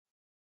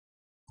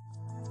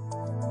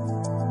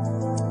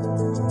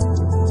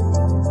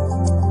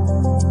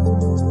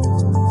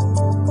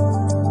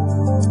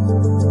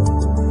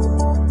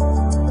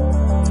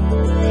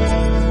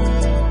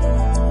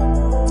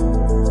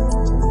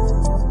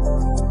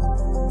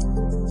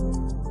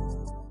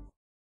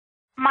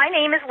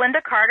name is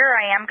Linda Carter.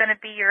 I am going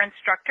to be your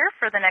instructor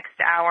for the next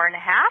hour and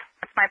a half.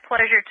 It's my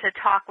pleasure to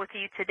talk with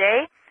you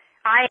today.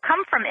 I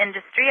come from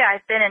industry.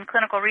 I've been in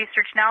clinical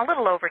research now a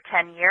little over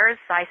 10 years.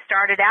 I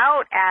started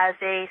out as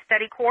a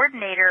study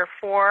coordinator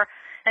for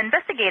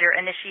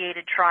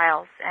investigator-initiated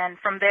trials, and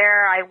from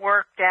there I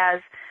worked as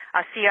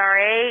a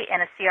CRA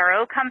in a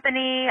CRO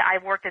company.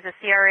 I worked as a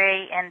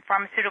CRA in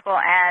pharmaceutical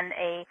and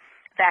a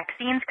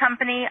vaccines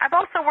company. I've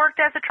also worked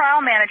as a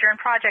trial manager and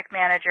project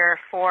manager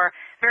for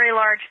very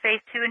large phase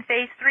 2 and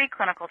phase 3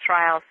 clinical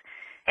trials.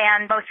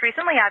 And most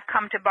recently, I've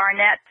come to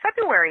Barnett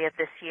February of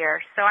this year.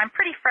 So I'm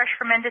pretty fresh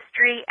from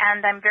industry, and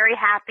I'm very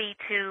happy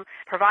to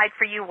provide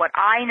for you what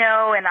I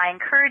know, and I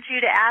encourage you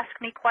to ask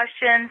me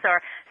questions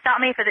or stop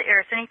me if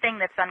there's anything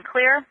that's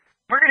unclear.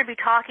 We're going to be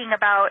talking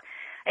about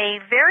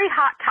a very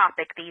hot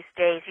topic these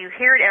days. You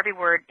hear it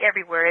everywhere.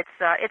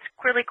 It's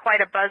really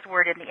quite a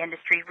buzzword in the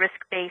industry,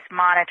 risk-based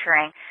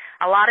monitoring.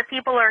 A lot of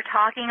people are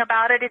talking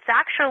about it. It's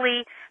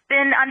actually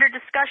been under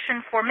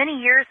discussion for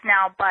many years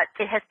now, but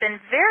it has been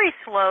very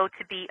slow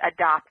to be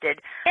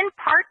adopted, in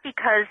part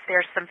because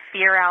there's some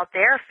fear out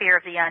there,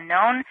 fear of the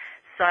unknown.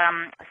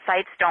 Some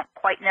sites don't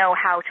quite know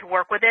how to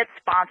work with it.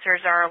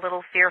 Sponsors are a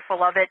little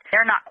fearful of it.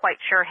 They're not quite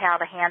sure how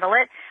to handle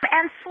it.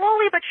 And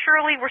slowly but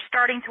surely, we're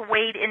starting to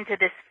wade into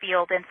this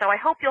field. And so I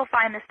hope you'll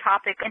find this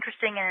topic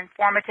interesting and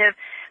informative.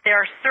 There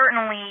are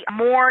certainly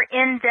more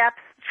in-depth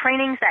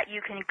trainings that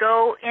you can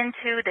go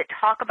into that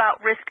talk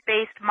about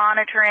risk-based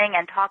monitoring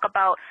and talk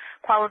about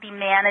quality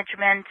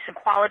management and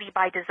quality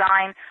by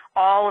design,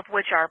 all of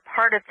which are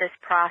part of this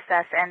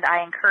process. And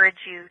I encourage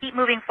you to keep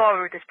moving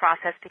forward with this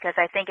process because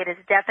I think it is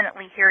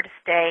definitely here to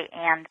stay,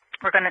 and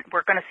we're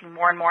going to see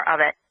more and more of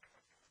it.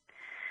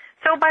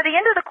 So by the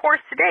end of the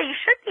course today, you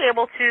should be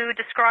able to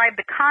describe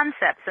the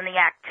concepts and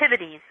the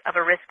activities of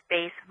a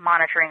risk-based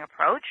monitoring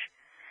approach,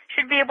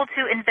 should be able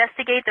to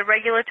investigate the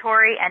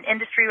regulatory and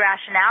industry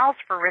rationales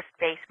for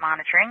risk-based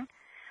monitoring,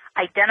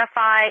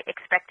 identify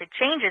expected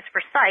changes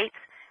for sites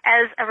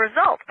as a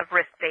result of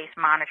risk-based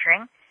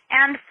monitoring,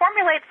 and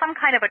formulate some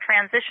kind of a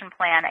transition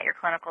plan at your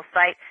clinical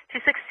site to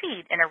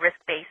succeed in a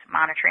risk-based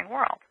monitoring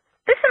world.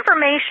 This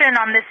information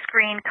on this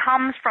screen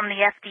comes from the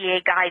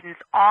FDA guidance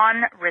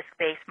on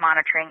risk-based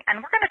monitoring,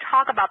 and we're going to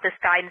talk about this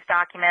guidance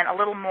document a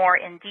little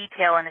more in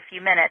detail in a few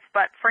minutes.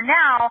 But for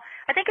now,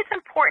 I think it's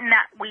important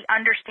that we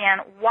understand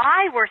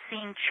why we're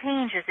seeing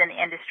changes in the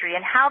industry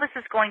and how this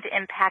is going to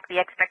impact the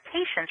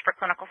expectations for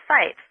clinical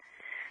sites.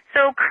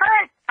 So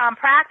current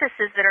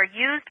practices that are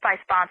used by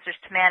sponsors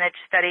to manage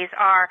studies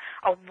are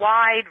a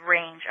wide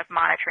range of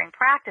monitoring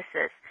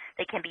practices.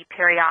 They can be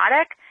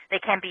periodic,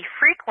 they can be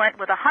frequent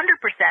with 100%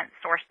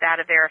 source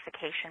data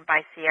verification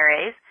by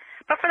CRAs,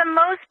 but for the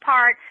most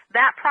part,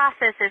 that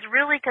process is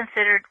really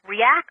considered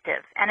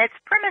reactive, and it's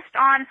premised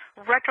on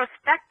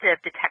retrospective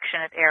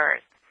detection of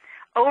errors.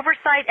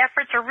 Oversight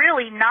efforts are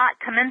really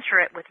not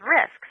commensurate with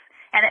risks,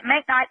 and it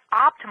may not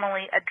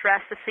optimally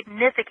address the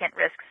significant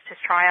risks to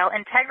trial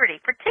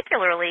integrity,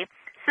 particularly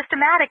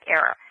systematic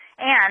error,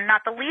 and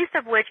not the least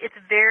of which, it's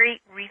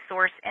very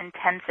resource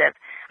intensive.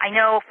 I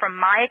know from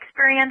my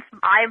experience,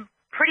 I'm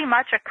pretty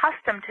much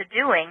accustomed to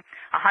doing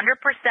 100%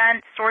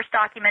 source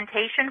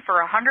documentation for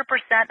 100%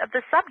 of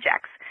the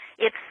subjects.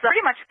 It's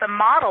pretty much the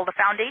model, the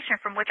foundation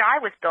from which I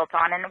was built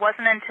on, and it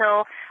wasn't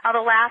until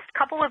the last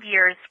couple of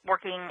years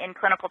working in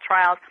clinical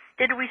trials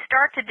did we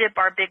start to dip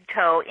our big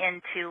toe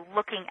into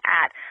looking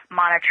at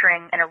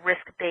monitoring in a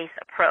risk-based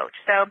approach.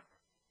 So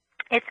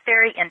it's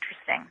very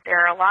interesting.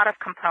 There are a lot of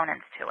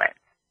components to it.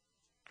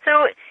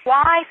 So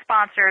why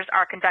sponsors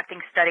are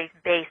conducting studies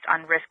based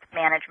on risk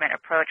management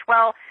approach?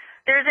 Well,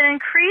 there's an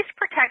increased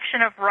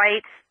protection of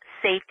rights,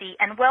 safety,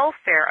 and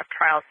welfare of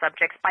trial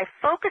subjects by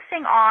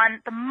focusing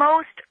on the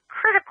most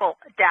critical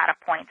data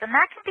points, and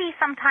that can be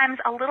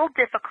sometimes a little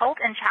difficult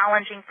and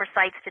challenging for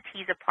sites to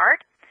tease apart.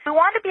 We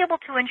want to be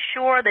able to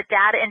ensure the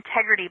data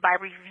integrity by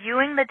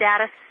reviewing the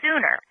data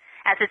sooner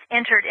as it's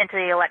entered into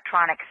the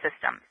electronic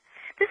systems.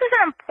 This is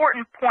an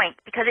important point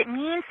because it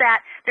means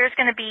that there's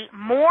going to be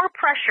more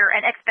pressure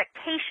and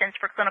expectations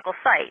for clinical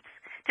sites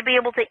to be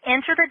able to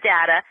enter the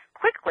data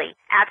quickly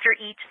after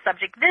each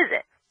subject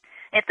visit.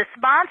 If the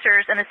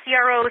sponsors and the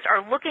CROs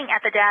are looking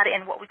at the data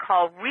in what we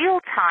call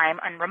real time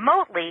and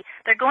remotely,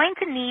 they're going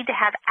to need to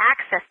have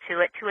access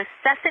to it to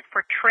assess it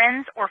for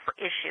trends or for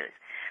issues.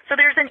 So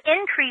there's an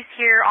increase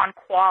here on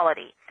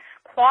quality.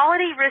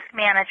 Quality risk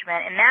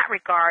management in that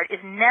regard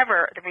is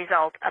never the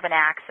result of an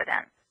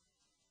accident.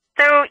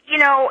 So,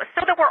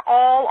 so that we're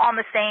all on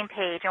the same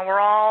page and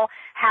we're all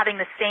having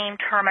the same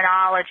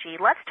terminology,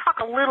 let's talk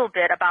a little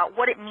bit about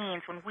what it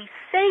means when we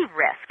say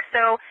risk.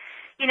 So,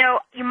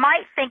 you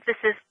might think this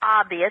is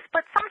obvious,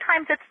 but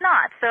sometimes it's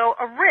not. So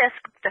a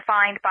risk,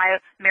 defined by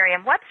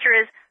Merriam-Webster,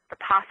 is the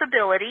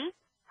possibility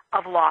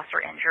of loss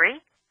or injury,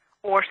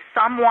 or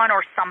someone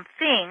or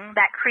something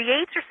that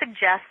creates or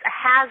suggests a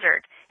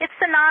hazard. It's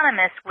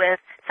synonymous with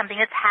something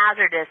that's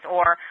hazardous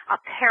or a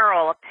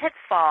peril, a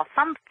pitfall,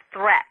 some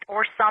threat,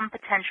 or some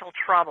potential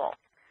trouble.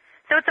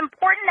 So it's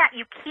important that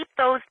you keep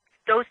those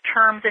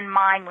terms in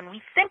mind when we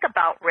think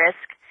about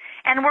risk,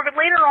 And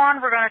later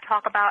on, we're going to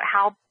talk about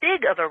how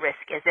big of a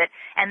risk is it,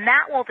 and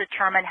that will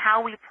determine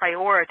how we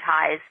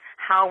prioritize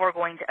how we're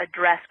going to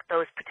address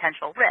those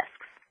potential risks.